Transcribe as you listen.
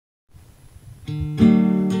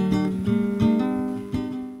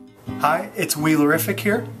Hi, it's Wheelarific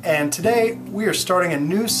here, and today we are starting a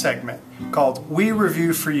new segment called We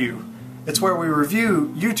Review for You. It's where we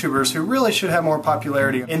review YouTubers who really should have more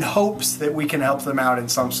popularity in hopes that we can help them out in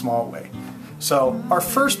some small way. So our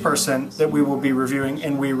first person that we will be reviewing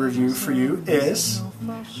in We Review for You is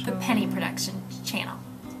the Penny Production channel.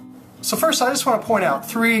 So first I just want to point out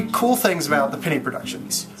three cool things about the Penny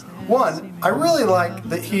Productions. One, I really like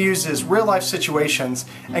that he uses real life situations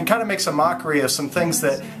and kind of makes a mockery of some things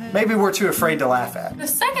that maybe we're too afraid to laugh at. The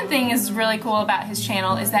second thing is really cool about his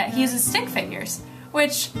channel is that he uses stick figures,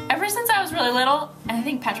 which ever since I was really little, and I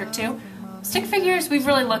think Patrick too, stick figures, we've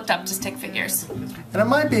really looked up to stick figures. And it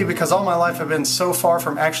might be because all my life I've been so far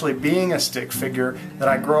from actually being a stick figure that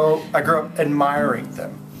I grew up admiring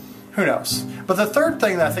them. Who knows? But the third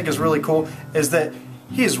thing that I think is really cool is that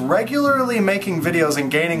he is regularly making videos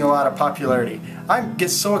and gaining a lot of popularity. I get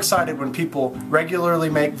so excited when people regularly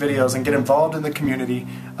make videos and get involved in the community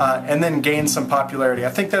and then gain some popularity. I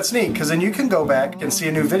think that's neat because then you can go back and see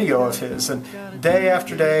a new video of his, and day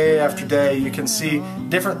after day after day you can see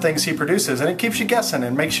different things he produces, and it keeps you guessing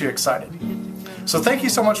and makes you excited. So thank you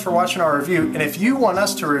so much for watching our review, and if you want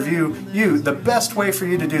us to review you, the best way for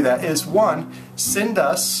you to do that is, one, send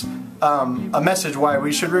us a message why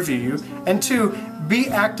we should review you, and two, be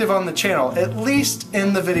active on the channel, at least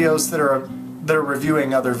in the videos that are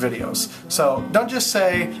reviewing other videos. So don't just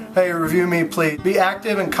say, hey, review me please. Be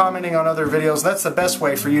active and commenting on other videos. That's the best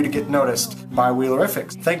way for you to get noticed by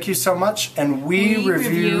Wheelarific. Thank you so much, and we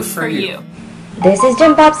review for you. This is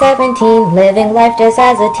Jim Bob 17, living life just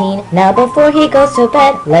as a teen. Now before he goes to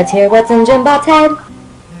bed, let's hear what's in Jim Bob's head.